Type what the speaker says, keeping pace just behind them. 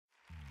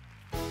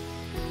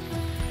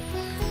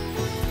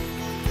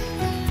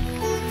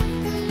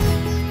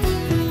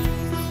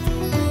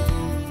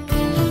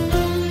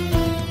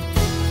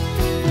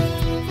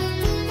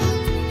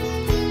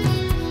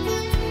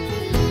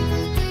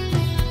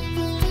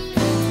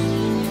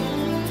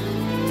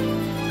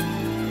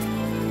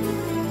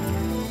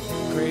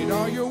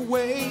your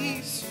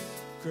ways,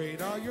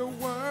 great are your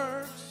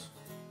works.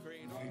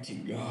 Mighty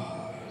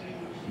God,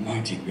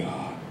 mighty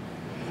God.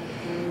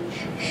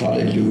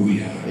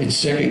 Hallelujah. In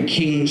 2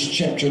 Kings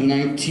chapter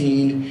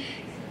 19,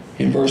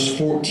 in verse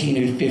 14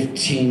 and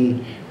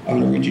 15, I'm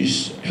going to read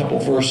you a couple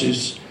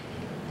verses.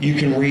 You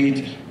can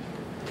read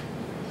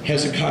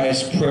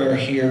Hezekiah's prayer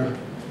here.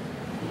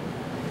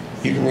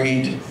 You can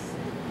read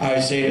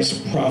Isaiah's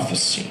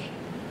prophecy.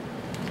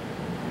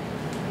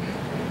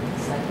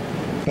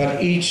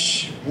 But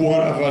each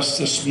one of us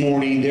this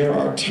morning, there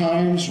are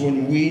times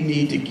when we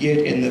need to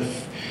get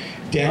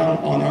down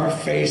on our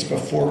face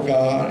before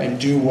God and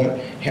do what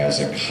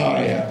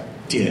Hezekiah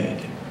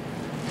did.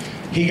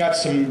 He got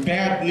some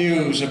bad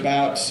news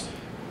about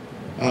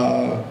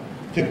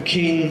the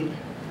king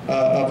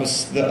of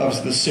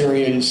the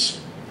Syrians.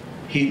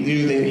 He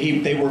knew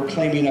that they were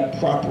claiming up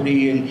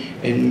property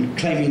and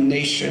claiming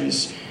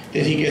nations.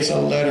 That he gets a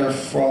letter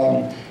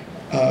from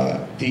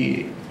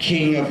the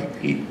king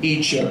of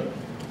Egypt.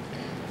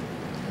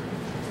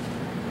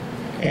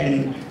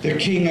 And the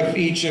king of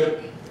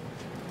Egypt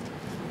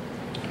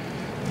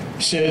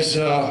says,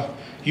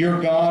 your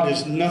God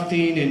is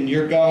nothing and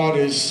your God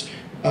is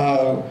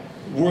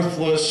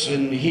worthless.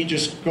 And he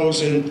just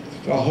goes in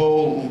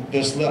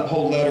this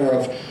whole letter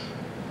of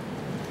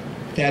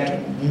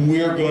that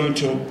we're going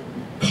to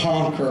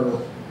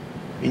conquer,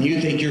 and you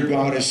think your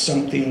God is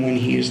something when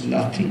he is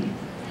nothing.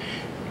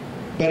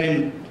 But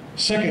in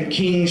 2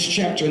 Kings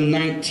chapter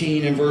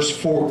 19 and verse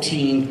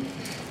 14,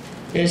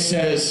 it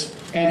says,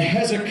 and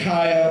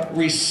Hezekiah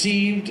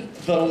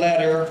received the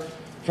letter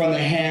from the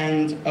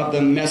hand of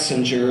the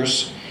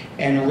messengers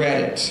and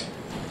read it.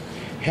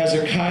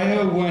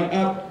 Hezekiah went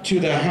up to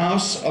the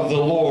house of the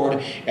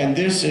Lord, and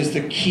this is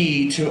the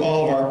key to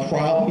all of our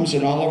problems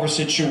and all of our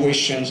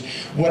situations.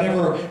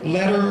 Whatever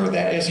letter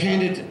that is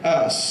handed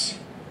us,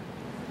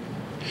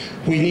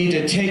 we need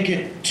to take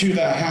it to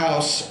the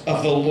house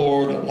of the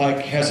Lord like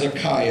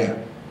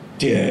Hezekiah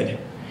did.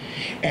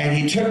 And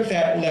he took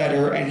that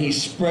letter and he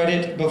spread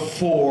it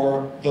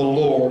before the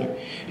Lord.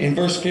 In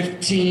verse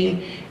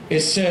 15, it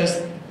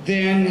says,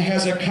 then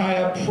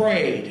Hezekiah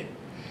prayed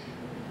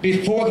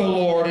before the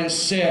Lord and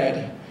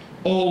said,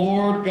 O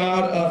Lord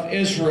God of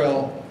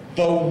Israel,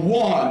 the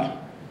one,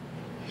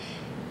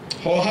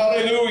 oh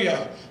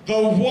hallelujah,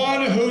 the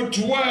one who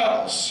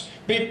dwells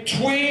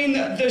between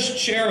this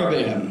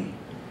cherubim,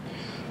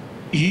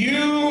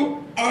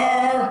 you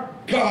are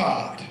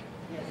God,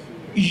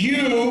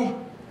 you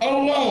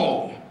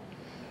alone,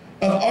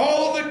 of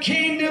all the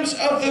kingdoms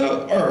of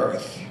the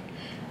earth,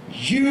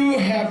 you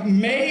have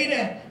made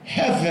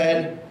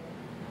heaven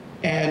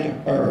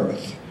and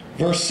earth.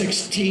 Verse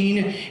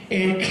 16,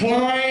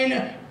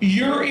 incline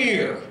your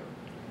ear,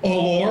 O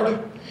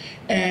Lord,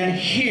 and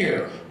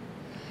hear.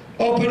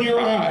 Open your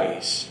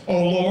eyes, O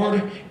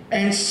Lord,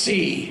 and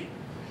see.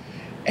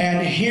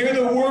 And hear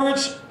the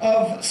words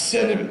of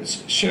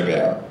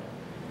Sennacherib,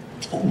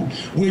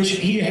 which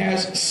he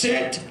has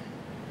sent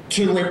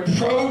to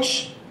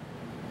reproach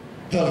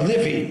the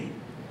living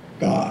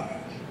God.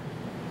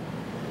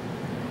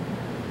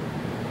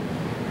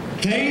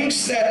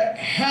 Things that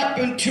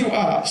happen to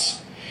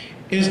us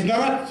is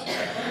not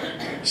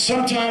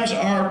sometimes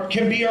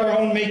can be our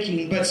own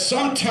making, but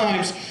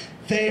sometimes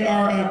they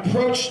are an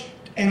approach,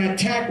 an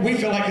attack. We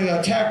feel like an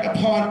attack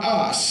upon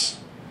us,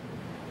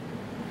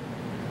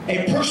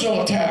 a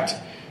personal attack.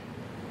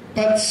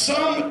 But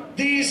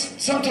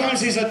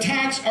sometimes these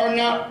attacks are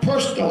not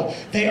personal,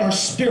 they are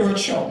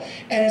spiritual.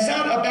 And it's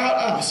not about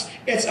us,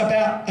 it's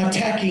about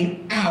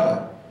attacking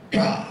our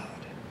God.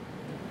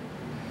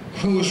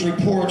 Whose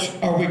report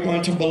are we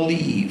going to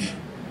believe?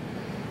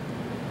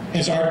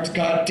 Is our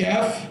God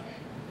deaf?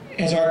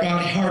 Is our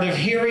God hard of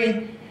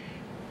hearing?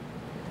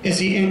 Is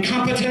he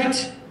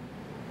incompetent?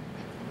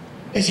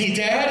 Is he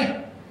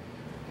dead?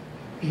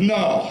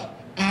 No,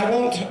 I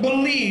won't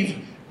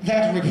believe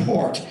that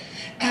report.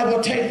 I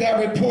will take that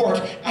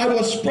report. I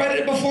will spread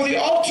it before the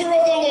altar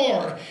of the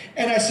Lord.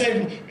 And I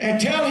say, and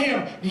tell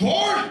him,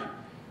 Lord,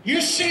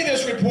 you see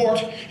this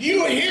report.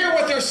 You hear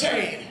what they're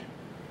saying.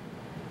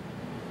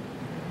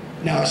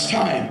 Now it's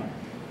time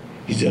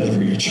you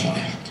deliver your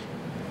child.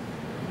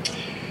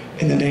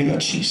 In the name of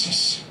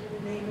Jesus.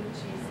 In the name of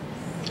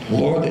Jesus.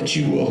 Lord, that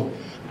you will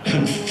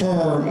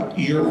confirm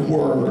your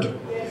word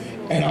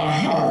in our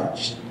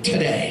hearts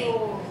today.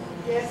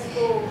 Yes,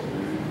 Lord.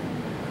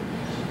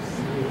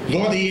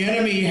 Lord, the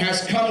enemy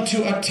has come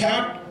to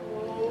attack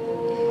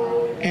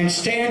and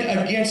stand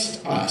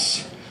against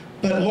us.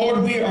 But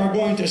Lord, we are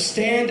going to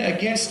stand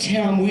against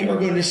him. We are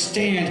going to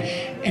stand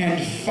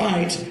and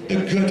fight the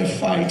good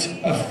fight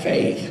of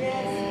faith.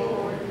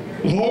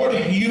 Lord,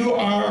 you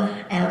are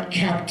our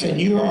captain.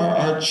 You are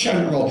our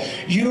general.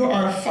 You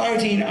are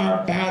fighting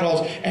our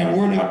battles, and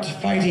we're not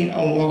fighting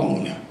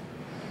alone.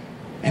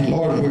 And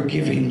Lord, we're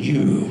giving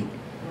you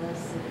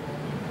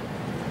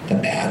the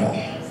battle.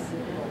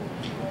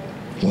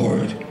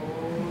 Lord,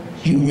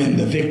 you win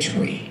the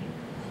victory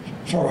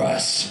for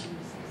us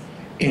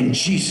in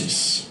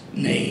Jesus'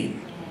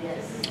 name.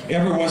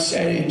 Everyone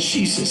said in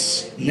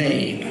Jesus'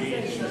 name.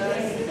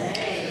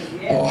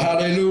 Oh,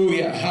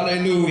 hallelujah,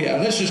 hallelujah.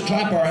 Let's just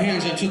clap our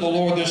hands unto the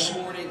Lord this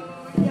morning.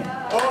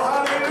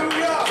 Oh,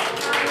 hallelujah.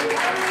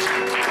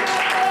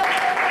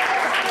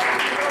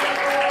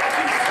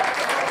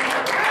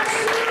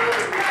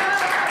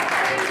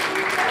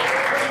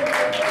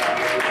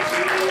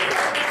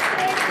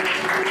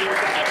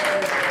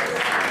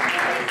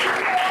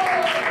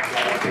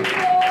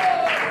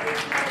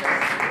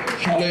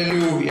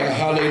 Hallelujah,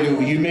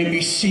 hallelujah. You may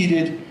be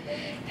seated.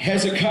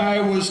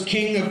 Hezekiah was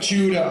king of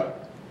Judah.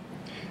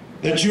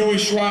 The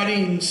Jewish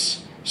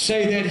writings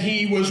say that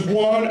he was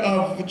one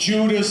of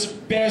Judah's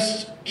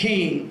best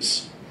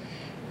kings.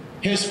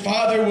 His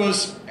father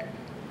was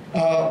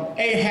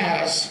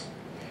Ahaz.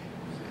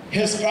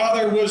 His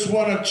father was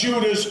one of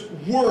Judah's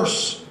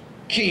worst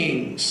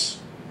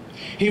kings.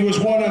 He was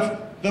one of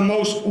the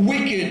most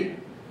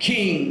wicked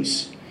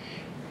kings.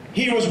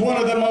 He was one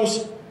of the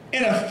most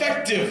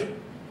ineffective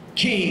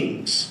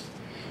kings.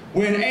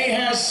 When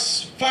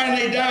Ahaz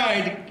finally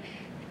died,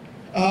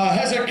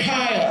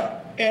 Hezekiah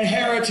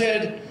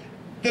inherited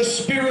the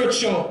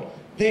spiritual,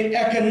 the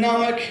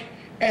economic,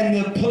 and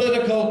the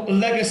political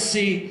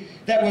legacy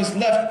that was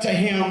left to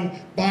him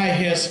by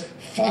his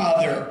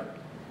father.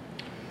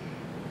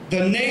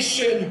 The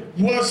nation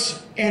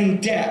was in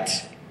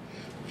debt.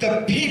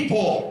 The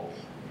people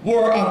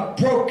were of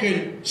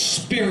broken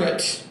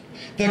spirit.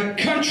 The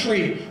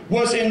country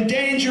was in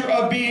danger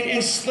of being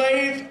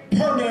enslaved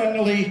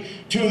permanently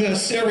to the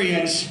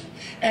Assyrians.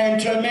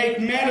 And to make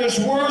matters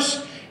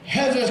worse,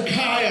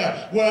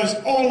 Hezekiah was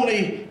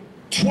only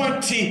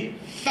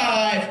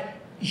 25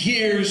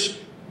 years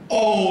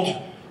old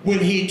when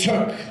he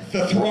took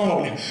the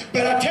throne.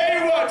 But I tell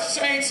you what,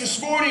 saints, this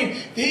morning,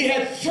 he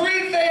had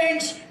three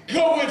things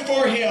going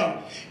for him.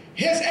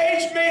 His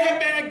age may have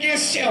been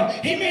against him.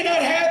 He may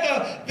not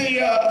have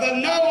the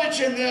knowledge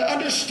and the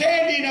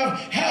understanding of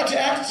how to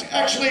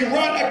actually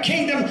run a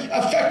kingdom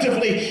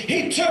effectively.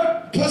 He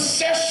took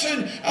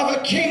possession of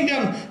a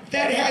kingdom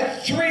that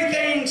had three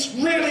things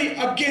really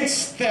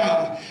against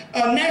them.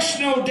 A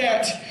national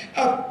debt,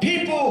 a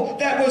people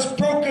that was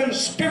broken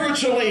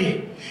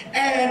spiritually,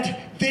 and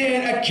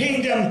then a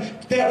kingdom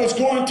that was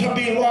going to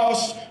be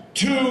lost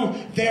to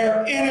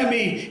their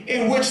enemy,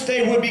 in which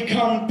they would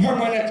become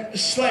permanent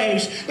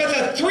slaves. But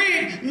the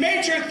three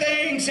major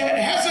things that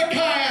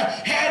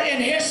Hezekiah had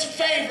in his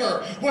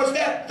favor was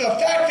that the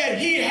fact that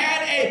he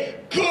had a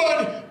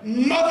good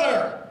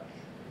mother.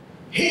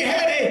 He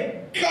had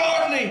a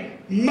godly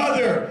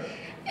mother.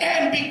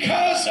 And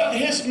because of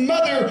his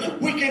mother,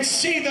 we can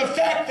see the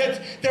fact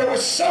that there were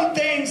some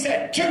things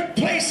that took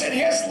place in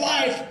his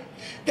life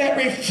that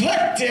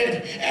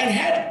reflected and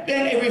had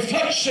been a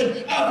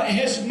reflection of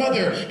his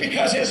mother,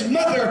 because his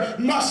mother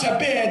must have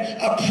been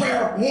a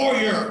prayer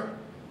warrior.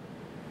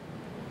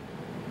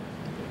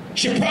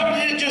 She probably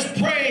didn't just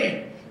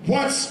pray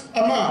once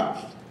a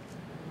month.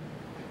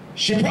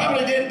 She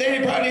probably didn't, they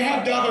didn't probably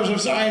have Daughters of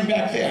Zion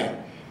back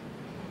then.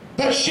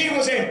 But she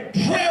was a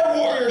prayer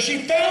warrior. She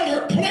found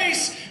her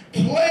place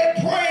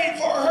praying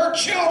for her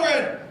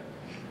children,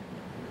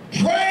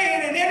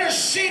 praying and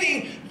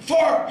interceding for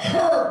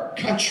her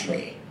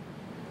country.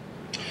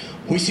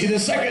 We see the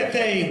second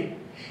thing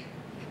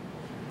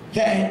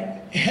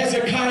that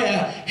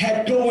Hezekiah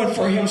had going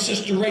for him,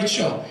 Sister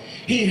Rachel.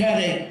 He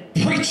had a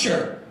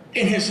preacher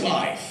in his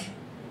life.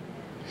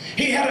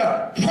 He had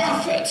a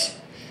prophet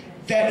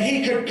that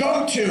he could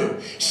go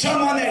to,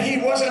 someone that he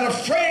wasn't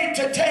afraid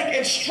to take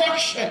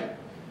instruction.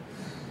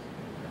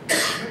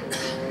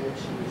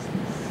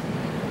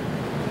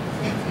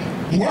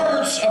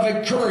 Words of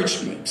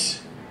encouragement.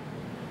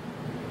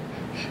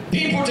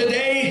 People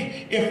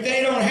today, if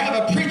they don't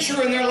have a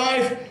preacher in their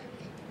life,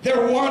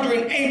 they're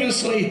wandering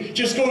aimlessly,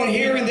 just going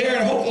here and there,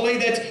 and hopefully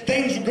that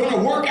things are going to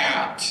work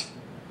out.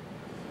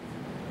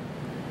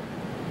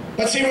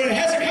 But see, when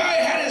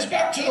Hezekiah had his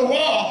back to the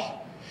wall,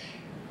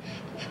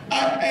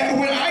 and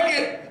when I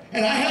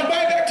have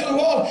my back to the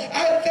wall,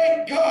 I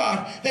thank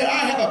God that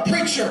I have a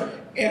preacher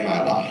in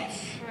my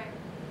life.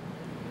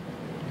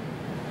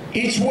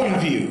 Each one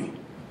of you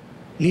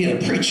need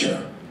a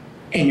preacher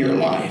in your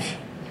life.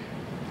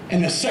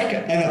 And the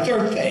second and the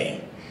third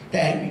thing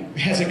that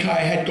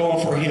Hezekiah had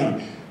going for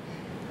him,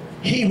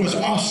 he was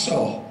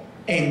also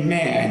a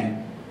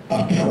man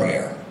of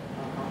prayer.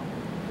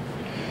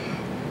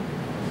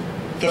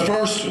 The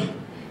first,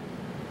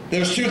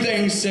 there's two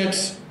things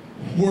that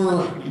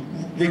were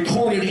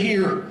recorded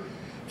here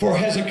for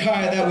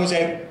Hezekiah that was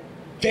a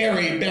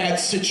very bad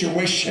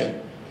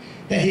situation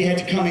that he had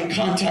to come in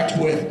contact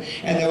with.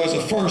 And there was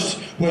the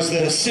first was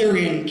the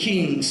Assyrian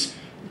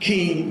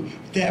king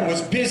that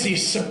was busy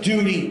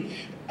subduing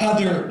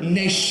other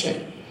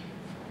nation.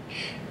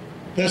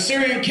 The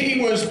Assyrian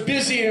king was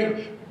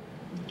busy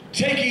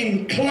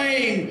taking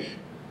claim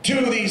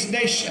to these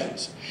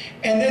nations.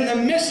 And in the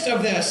midst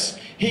of this,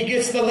 he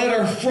gets the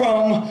letter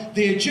from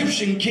the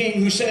Egyptian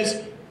king who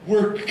says,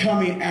 "We're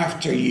coming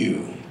after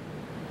you.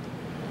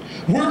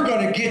 We're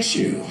going to get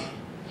you.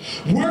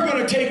 We're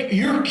going to take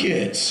your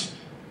kids.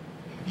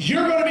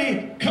 You're going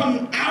to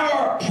become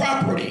our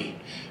property.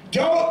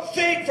 Don't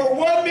think for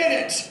 1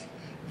 minute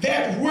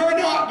that we're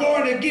not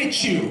going to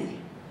get you.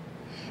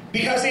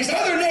 Because these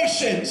other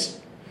nations,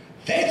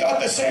 they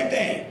thought the same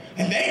thing.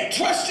 And they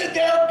trusted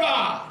their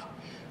God.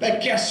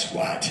 But guess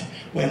what?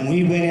 When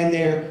we went in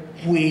there,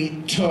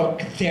 we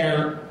took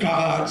their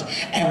gods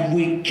and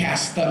we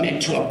cast them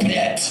into a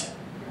pit.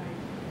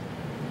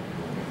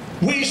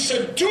 We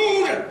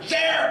subdued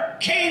their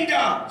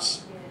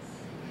kingdoms.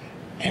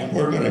 And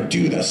we're going to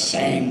do the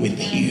same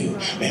with you.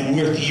 And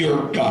with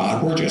your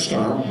God, we're just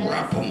going to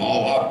wrap them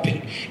all up.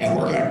 And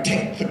we're going to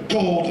take the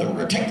gold, and we're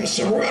going to take the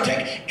silver, we're going to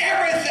take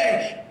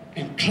everything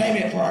and claim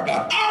it for our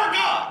God. Our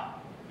God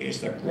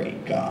is the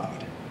great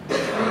God.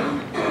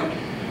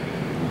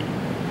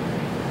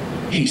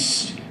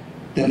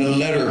 Then the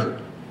letter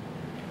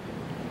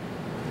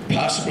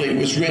possibly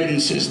was written,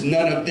 says,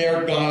 none of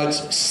their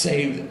gods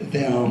saved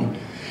them,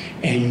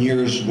 and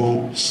yours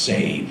won't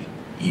save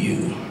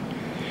you.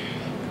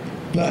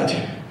 But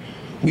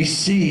we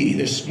see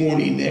this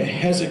morning that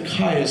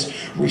Hezekiah's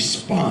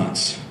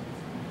response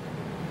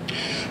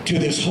to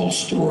this whole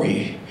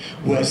story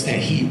was that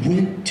he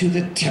went to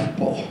the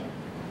temple.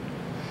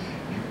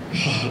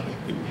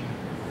 Hallelujah.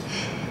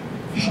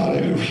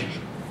 Hallelujah.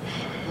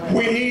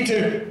 We need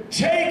to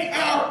take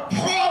our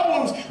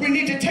problems, we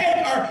need to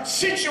take our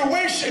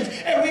situations,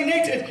 and we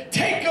need to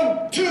take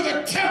them to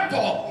the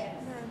temple.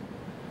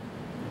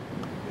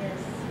 Yes.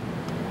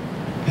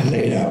 And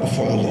lay it out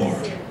before the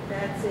Lord.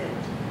 That's it.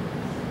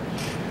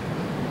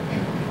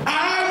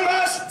 I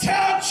must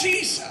tell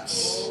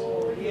Jesus.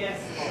 Oh, yes.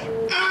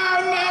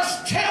 I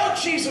must tell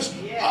Jesus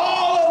Yes.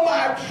 all of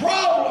my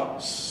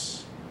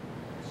problems,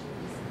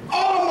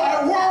 all of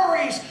my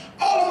worries,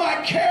 all of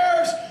my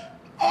cares,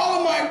 all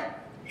of my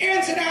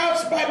ins and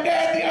outs, my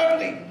bad, the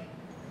ugly.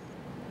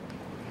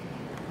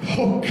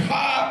 Oh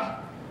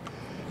God,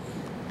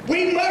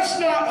 we must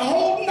not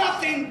hold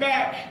nothing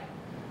back.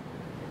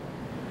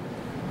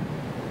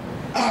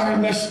 I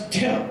must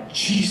tell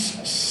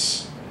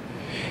Jesus.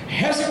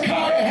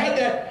 Hezekiah had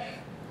that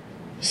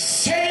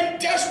same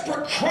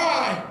desperate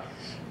cry.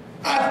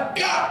 I've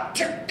got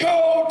to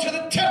go to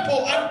the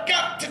temple. I've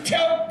got to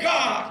tell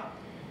God.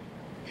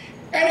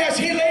 And as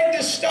he laid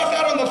this stuff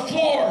out on the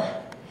floor,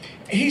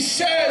 he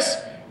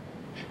says,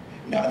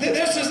 now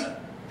this is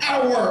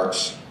our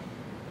words.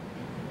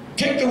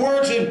 Take the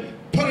words and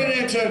put it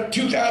into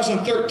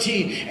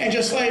 2013 and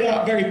just lay it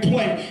out very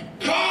plain.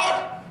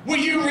 God, will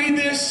you read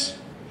this?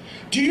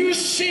 Do you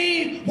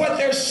see what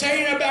they're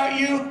saying about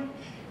you?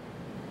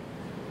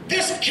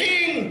 This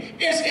king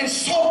is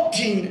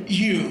insulting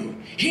you.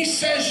 He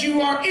says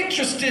you are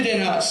interested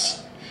in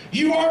us.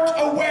 You aren't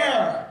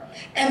aware,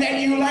 and that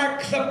you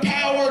lack the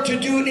power to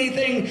do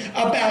anything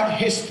about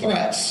his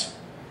threats.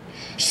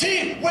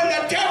 See, when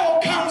the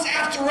devil comes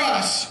after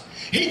us,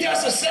 he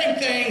does the same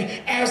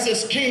thing as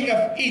this king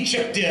of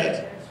Egypt did.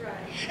 That's right.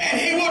 And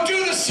he will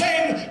do the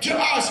same to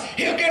us.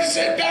 He'll get us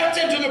backed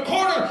into the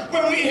corner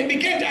when we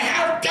begin to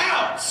have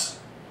doubts.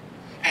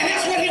 And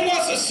that's what he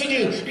wants us to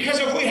do. Because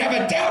if we have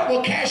a doubt,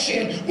 we'll cash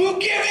in. We'll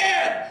give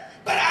in.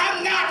 But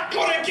I'm not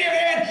going to give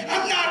in.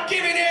 I'm not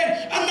giving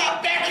in. I'm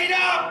not backing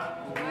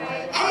up.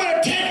 I'm going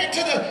to take it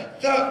to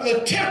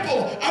the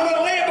temple. I'm going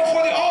to lay it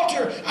before the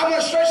altar. I'm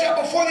going to stretch it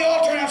out before the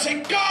altar. And I'm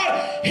saying,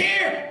 God,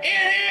 here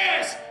it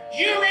is.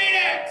 You read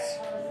it.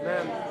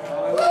 Amen.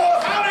 Oh,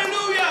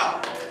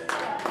 hallelujah.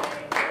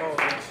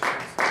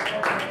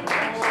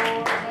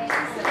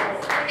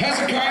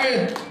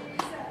 Hezekiah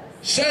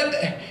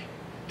said,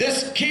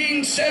 this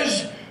king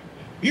says,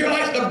 you're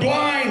like the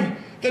blind,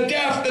 the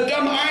deaf, the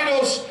dumb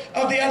idols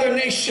of the other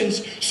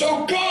nations.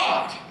 So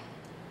God,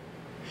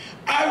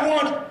 I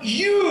want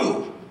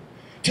you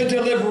to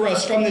deliver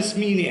us from this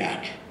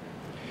maniac,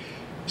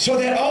 so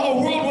that all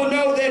the world will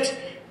know that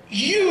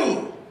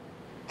you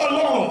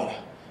alone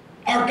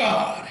are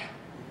God.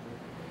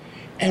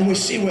 And we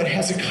see what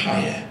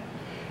Hezekiah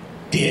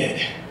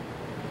did.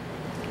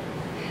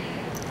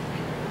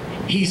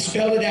 He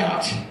spelled it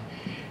out.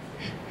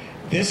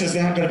 This is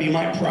not going to be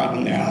my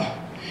problem now,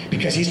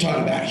 because he's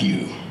talking about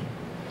you.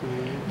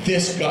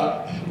 This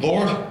God,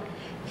 Lord,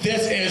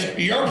 this is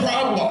your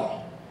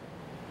problem.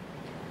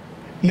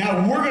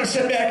 Now we're going to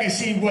sit back and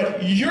see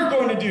what you're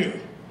going to do.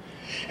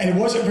 And it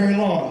wasn't very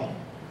long.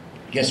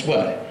 Guess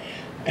what?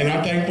 And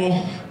I'm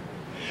thankful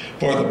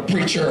for the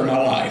preacher in my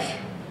life.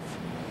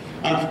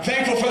 I'm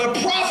thankful for the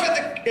prophet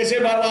that is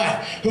in my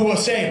life who will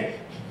say,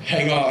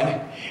 hang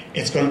on,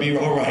 it's going to be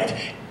all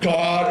right.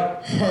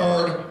 God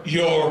heard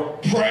your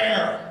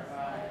prayer.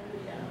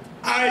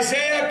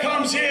 Isaiah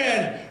comes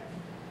in.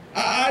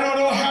 I don't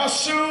know how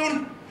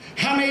soon,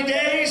 how many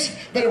days,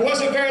 but it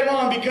wasn't very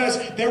long, because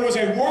there was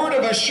a word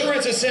of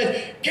assurance that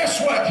said,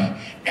 guess what?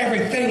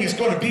 Everything is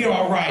going to be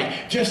all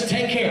right. Just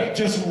take care.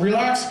 Just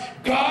relax.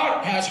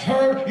 God has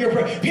heard your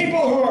prayer. People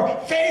who are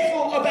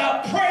faithful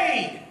about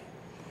praying,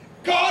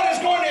 God is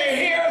going to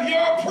hear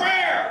your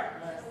prayer.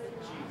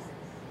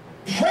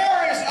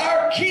 Prayer is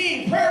our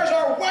key. Prayer is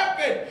our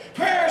weapon.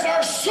 Prayer is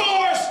our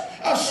source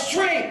of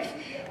strength.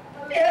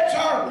 It's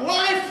our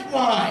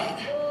lifeline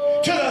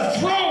to the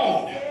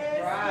throne.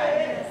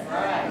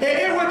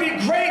 It would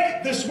be great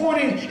this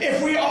morning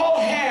if we all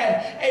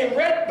had a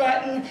red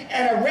button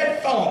and a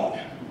red phone.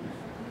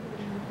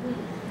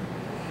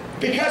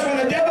 Because when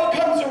the devil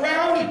comes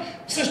around,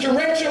 Sister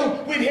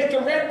Rachel, we'd hit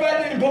the red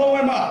button and blow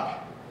him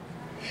up.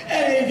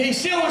 And if he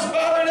still was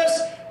bothering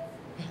us,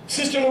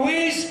 Sister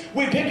Louise,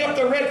 we pick up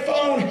the red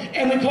phone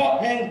and we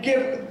call and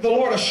give the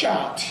Lord a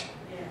shout.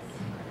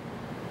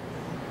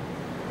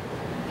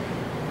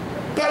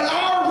 But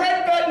our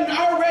red button,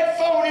 our red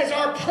phone is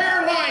our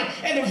prayer line.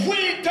 And if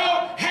we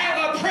don't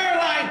have a prayer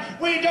line,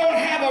 we don't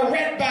have a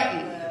red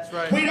button. That's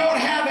right. We don't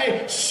have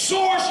a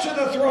source to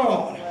the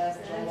throne.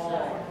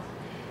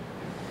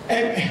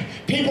 And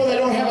people that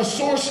don't have a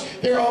source,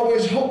 they're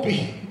always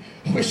hoping,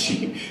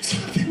 wishing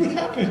something would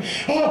happen.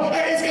 Oh,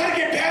 it's got to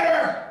get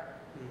better.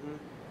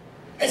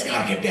 It's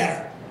got to get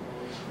better.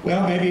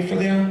 Well, maybe for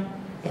them,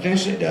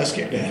 eventually it does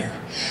get better.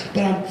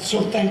 But I'm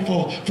so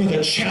thankful for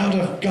the child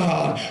of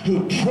God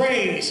who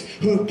prays,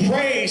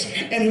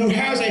 and who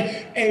has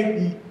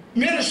a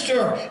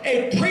minister,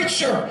 a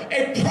preacher,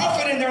 a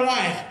prophet in their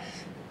life.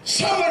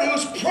 Someone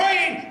who's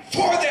praying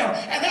for them.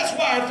 And that's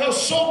why I feel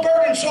so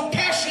burdened, so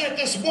passionate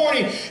this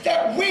morning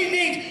that we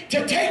need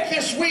to take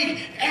this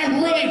week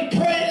and really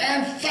pray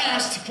and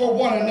fast for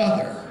one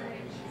another.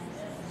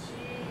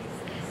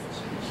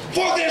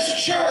 For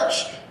this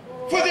church,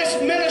 for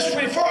this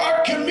ministry, for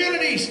our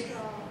communities.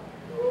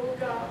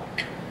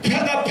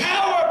 The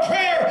power of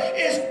prayer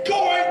is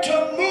going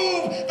to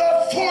move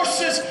the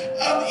forces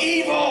of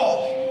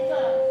evil.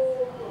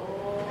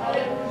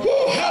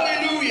 Woo,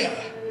 hallelujah.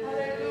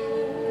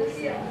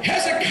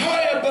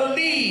 Hezekiah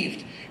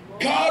believed.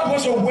 God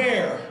was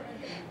aware.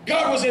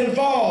 God was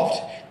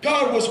involved.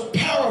 God was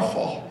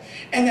powerful.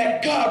 And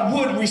that God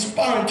would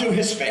respond to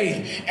his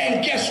faith.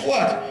 And guess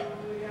what?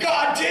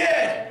 God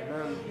did.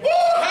 Woo,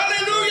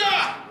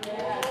 hallelujah.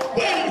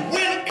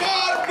 When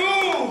God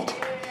moved,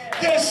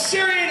 the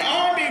Syrian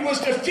army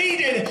was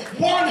defeated.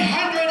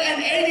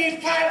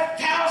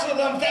 185,000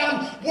 of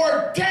them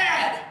were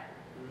dead.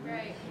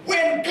 Right.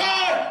 When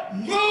God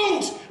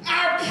moves,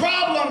 our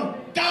problem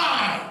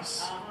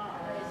dies.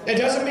 It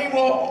doesn't mean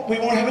we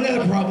won't have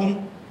another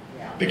problem,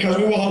 because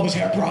we will always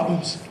have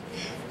problems.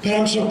 But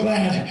I'm so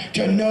glad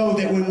to know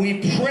that when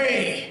we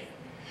pray,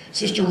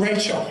 Sister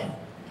Rachel,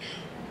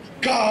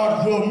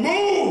 God will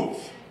move.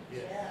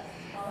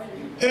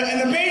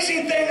 An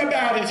amazing thing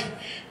about it,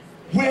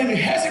 when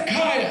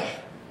Hezekiah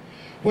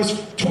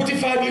was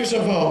 25 years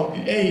of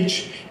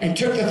age and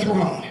took the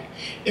throne,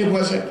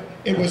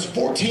 it was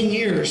 14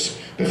 years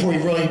before he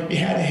really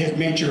had his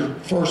major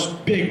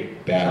first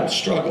big battle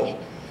struggle.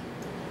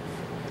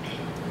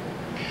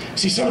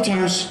 See,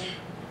 sometimes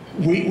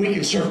we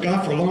can serve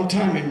God for a long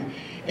time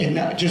and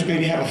not just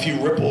maybe have a few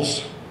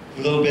ripples,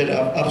 a little bit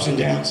of ups and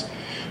downs,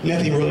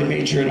 nothing really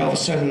major, and all of a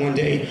sudden one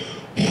day,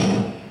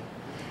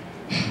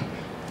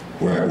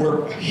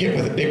 we're hit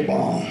with a big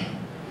bomb.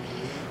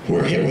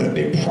 We're hit with a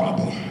big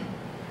problem.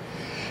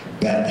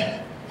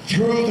 But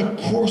through the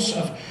course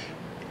of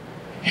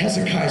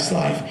Hezekiah's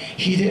life,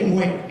 he didn't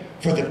wait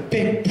for the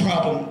big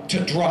problem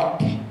to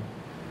drop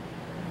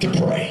to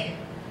pray.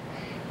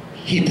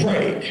 He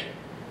prayed.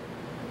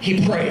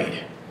 He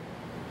prayed.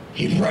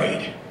 He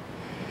prayed.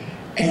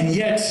 And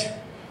yet,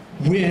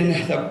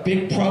 when the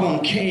big problem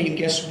came,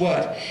 guess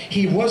what?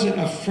 He wasn't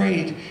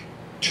afraid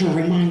to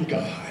remind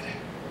God.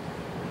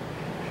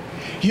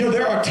 You know,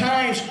 there are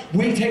times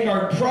we take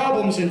our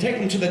problems and take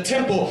them to the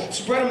temple,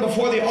 spread them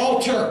before the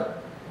altar,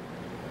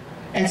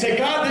 and say,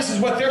 God, this is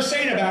what they're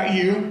saying about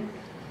you.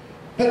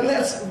 But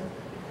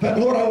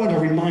Lord, I want to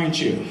remind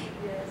you.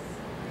 Yes.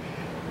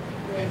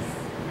 Yes.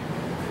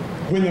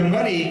 When the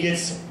money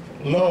gets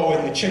low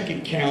in the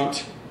checking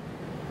account,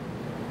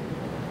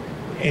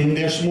 and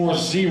there's more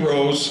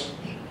zeros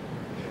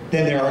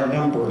than there are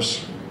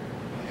numbers,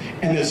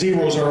 and the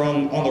zeros are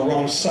on the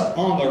wrong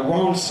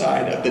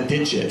side of the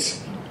digits.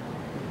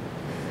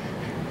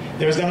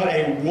 There's not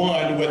a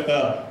 1 with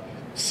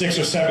 6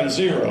 or 7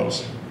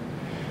 zeros,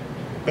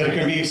 but it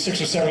can be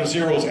 6 or 7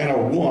 zeros and a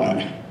 1.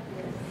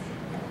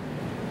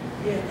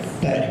 Yes.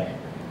 But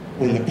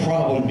when the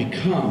problem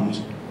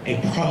becomes a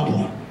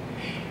problem,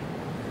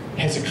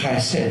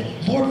 Hezekiah said,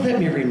 Lord, let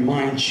me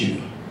remind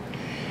you,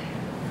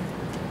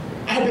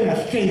 I've been a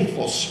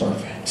faithful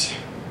servant.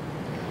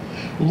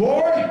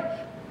 Lord,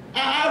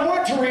 I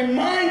want to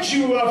remind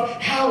you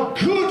of how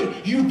good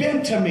you've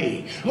been to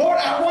me. Lord,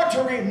 I want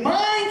to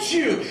remind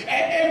you.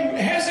 And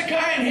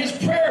Hezekiah in his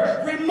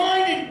prayer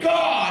reminded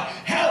God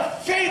how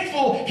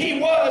faithful he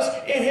was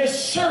in his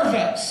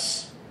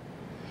service.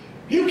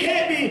 You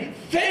can't be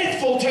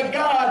faithful to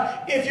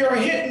God if you're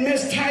a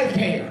hit-and-miss tithe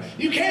payer.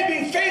 You can't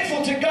be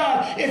faithful to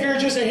God if you're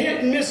just a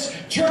hit-and-miss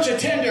church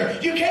attender.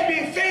 You can't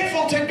be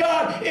faithful to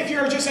God if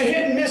you're just a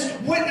hit-and-miss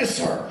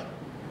witnesser.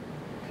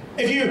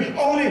 If you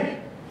only...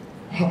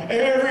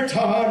 Every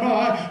time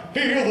I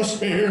feel the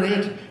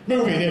Spirit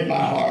moving in my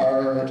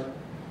heart,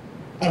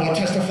 I will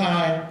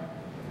testify,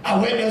 I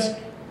witness.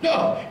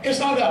 No, it's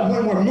not that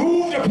when we're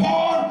moved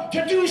upon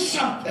to do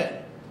something.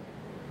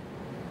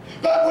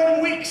 But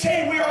when we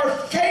say we are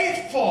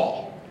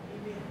faithful,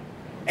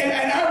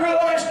 And I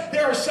realize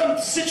there are some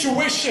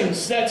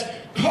situations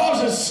that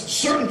causes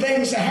certain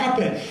things to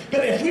happen.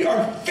 But if we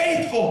are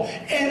faithful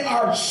in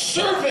our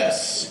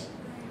service,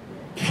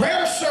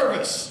 prayer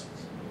service,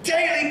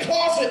 daily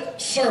closet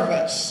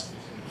service,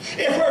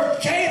 if we're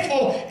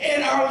faithful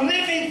in our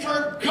living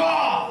for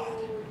God,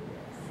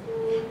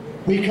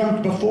 we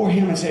come before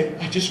Him and say,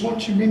 I just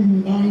want to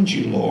remind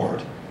you,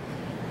 Lord,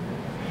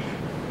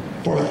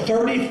 for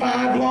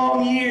 35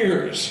 long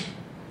years,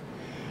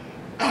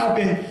 I've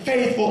been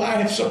faithful. I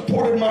have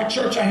supported my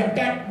church. I have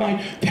backed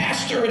my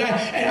pastor, and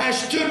I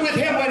stood with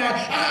him when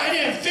I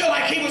didn't feel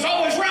like he was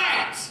always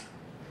right.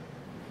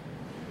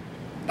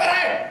 But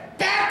I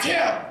backed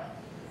him.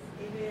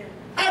 Amen.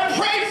 I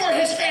prayed for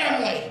his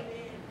family.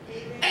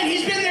 Amen. And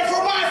he's been there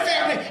for my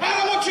family.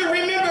 I want you to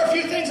remember a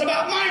few things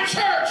about my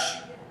church.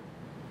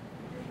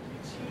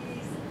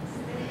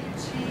 Thank you,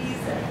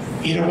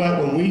 Jesus. You know what?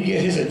 When we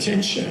get his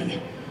attention,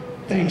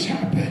 things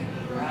happen.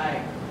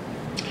 Right.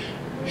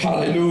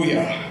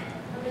 Hallelujah.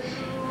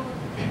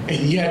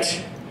 And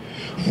yet,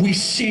 we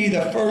see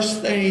the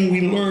first thing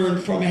we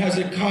learned from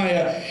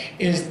Hezekiah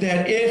is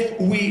that if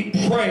we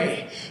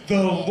pray,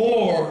 the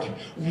Lord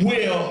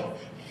will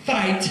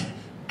fight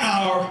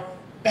our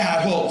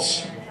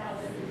battles.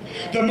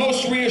 The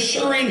most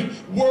reassuring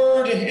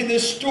word in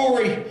this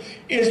story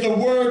is the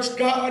words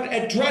God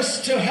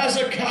addressed to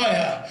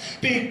Hezekiah.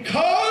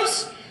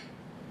 Because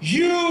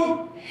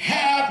you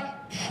have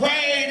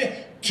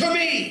prayed to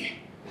me.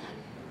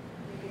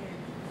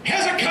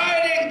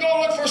 Hezekiah didn't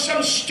go look for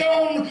some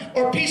stone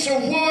or piece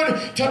of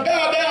wood to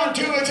bow down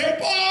to and say,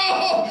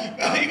 oh,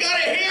 you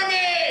got to hear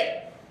me.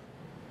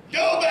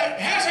 No, but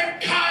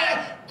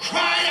Hezekiah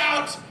cried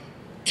out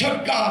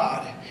to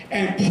God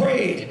and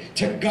prayed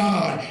to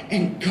God.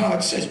 And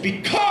God says,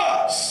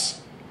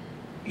 because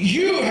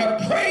you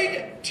have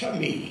prayed to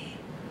me.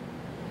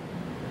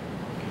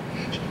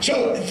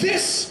 So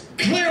this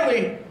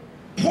clearly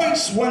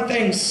points one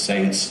thing,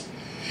 saints.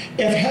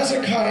 If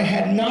Hezekiah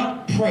had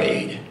not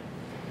prayed,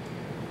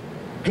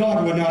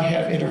 God would not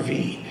have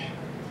intervened.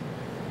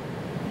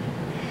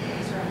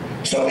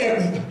 So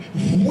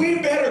we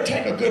better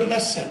take a good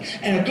lesson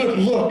and a good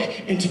look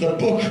into the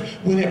book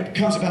when it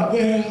comes about,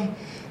 well,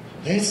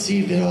 let's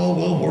see if it all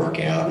will work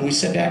out. And we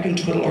sit back and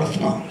twiddle our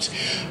thumbs.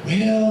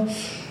 Well,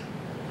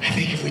 I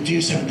think if we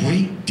do some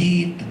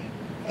deep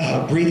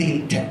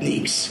breathing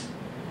techniques,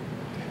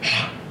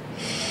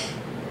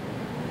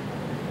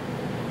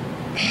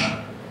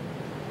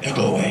 it'll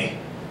go away.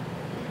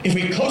 If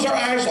we close our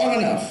eyes long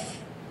enough,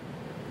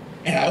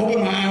 and I open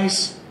my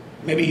eyes,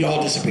 maybe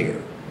y'all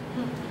disappear.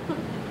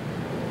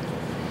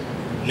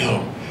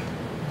 No.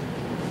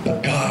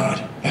 But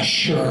God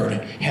assured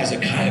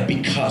Hezekiah,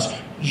 because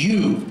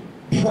you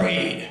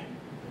prayed.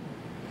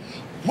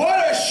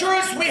 What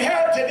assurance we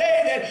have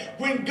today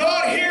that when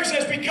God hears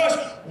us because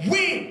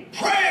we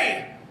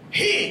pray,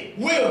 He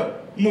will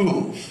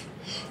move.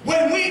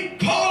 When we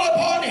call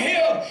upon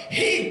Him,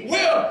 He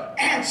will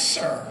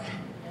answer.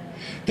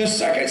 The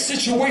second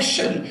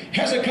situation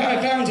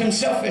Hezekiah found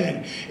himself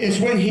in is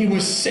when he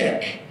was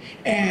sick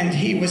and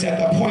he was at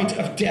the point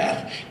of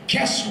death.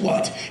 Guess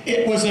what?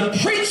 It was a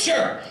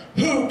preacher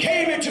who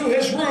came into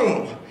his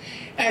room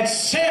and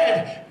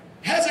said,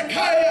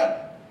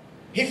 Hezekiah,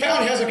 he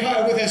found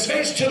Hezekiah with his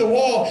face to the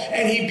wall,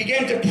 and he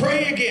began to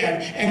pray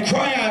again and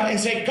cry out and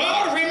say,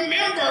 God,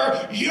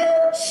 remember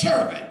your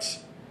servant.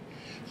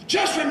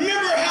 Just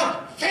remember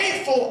how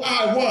faithful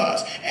I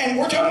was. And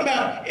we're talking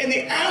about in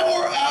the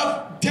hour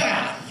of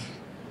death.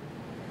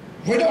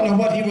 We don't know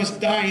what he was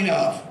dying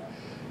of.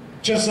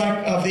 Just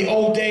like of the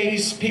old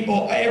days,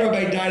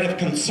 everybody died of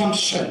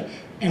consumption.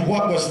 And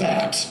what was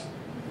that?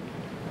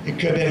 It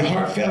could have been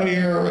heart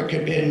failure, it could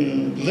have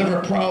been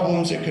liver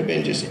problems, it could have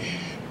been just...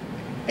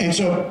 And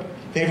so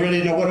they really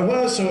didn't know what it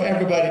was, so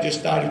everybody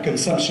just died of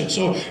consumption.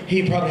 So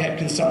he probably had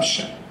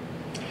consumption.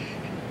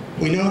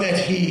 We know that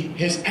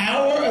his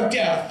hour of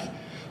death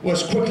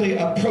was quickly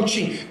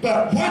approaching.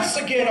 But once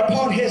again,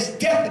 upon his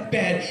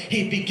deathbed,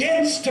 he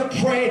begins to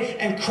pray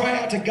and cry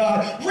out to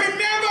God,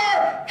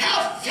 remember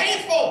how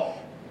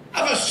faithful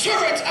of a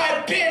servant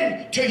I've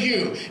been to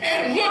you.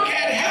 And look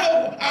at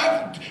how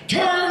I've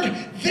turned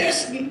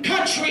this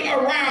country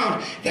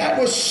around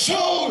that was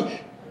so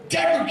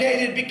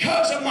degraded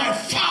because of my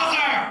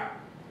father.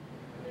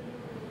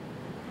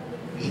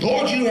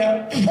 Lord, you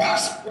have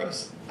prospered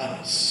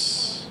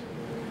us.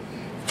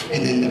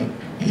 And then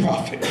the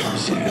prophet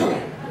comes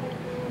in.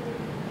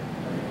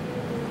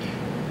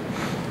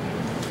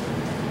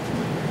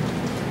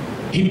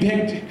 He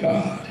begged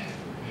God,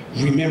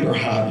 remember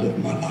how I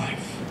lived my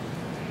life.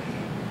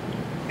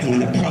 And when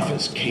the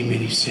prophets came in,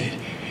 he said,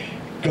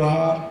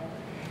 God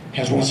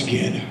has once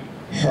again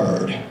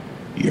heard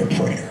your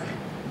prayer.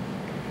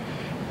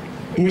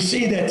 And we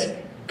see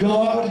that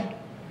God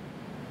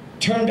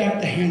turned back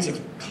the hands of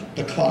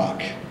the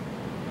clock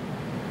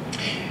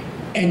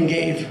and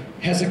gave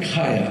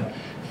Hezekiah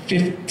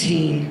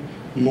 15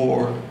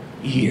 more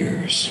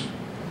years.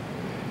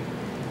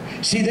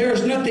 See, there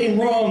is nothing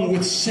wrong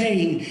with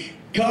saying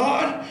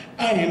God,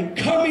 I am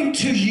coming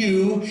to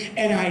you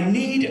and I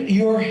need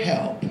your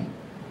help.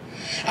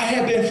 I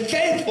have been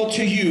faithful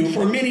to you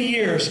for many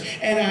years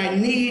and I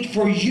need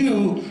for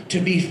you to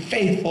be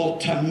faithful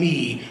to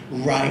me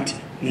right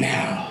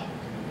now.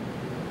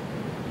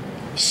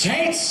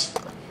 Saints,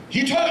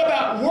 you talk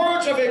about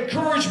words of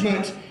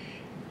encouragement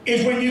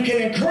is when you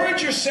can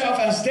encourage yourself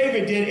as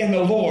David did in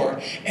the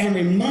Lord and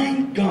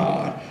remind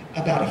God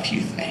about a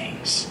few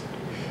things.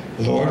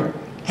 Lord,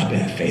 I've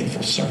been a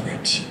faithful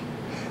servant.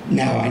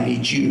 Now I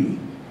need you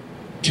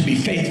to be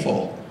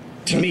faithful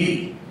to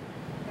me.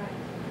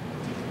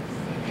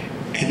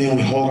 And then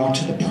we hold on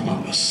to the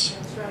promise.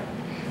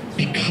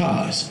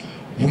 Because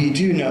we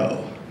do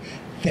know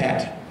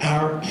that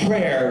our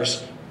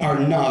prayers are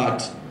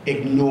not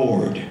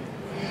ignored,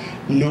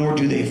 nor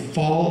do they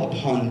fall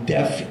upon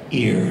deaf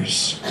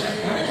ears.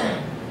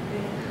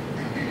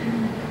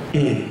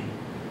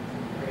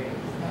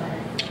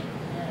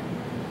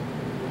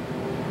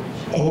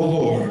 O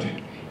Lord,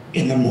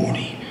 in the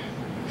morning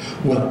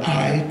will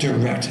I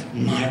direct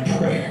my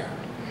prayer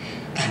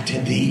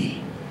unto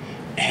thee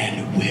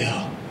and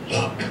will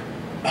look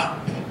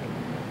up.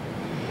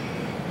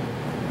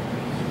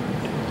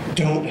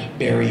 Don't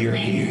bury your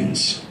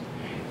hands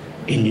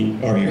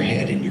or your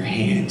head in your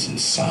hands and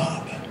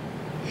sob.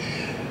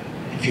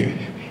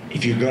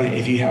 If you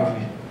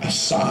have a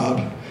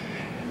sob,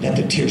 let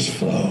the tears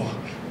flow,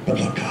 but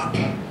look up.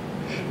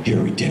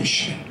 Your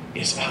redemption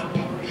is up.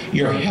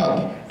 Your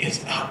help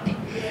is up.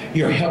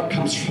 Your help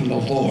comes from the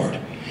Lord.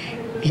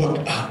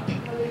 Look up.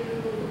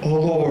 O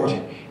Lord,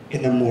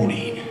 in the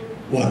morning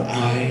will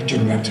I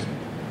direct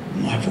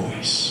my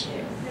voice.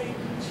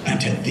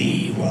 Unto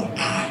thee will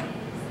I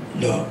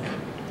look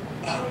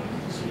up.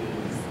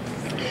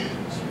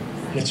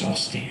 Let's all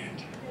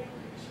stand.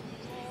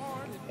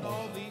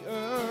 On the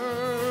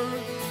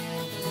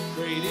earth,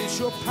 great is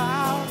your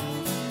power,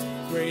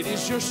 great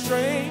is your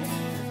strength,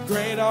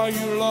 great are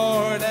you,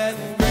 Lord, and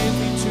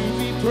greatly to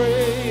be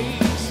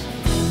praised.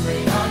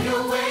 Great are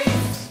your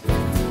ways,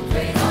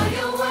 great are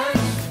your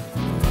works,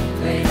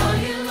 great are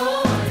you,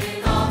 Lord,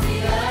 in all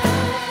the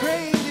earth.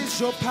 Great is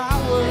your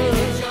power, Great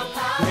is your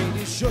power, great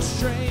is your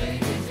strength.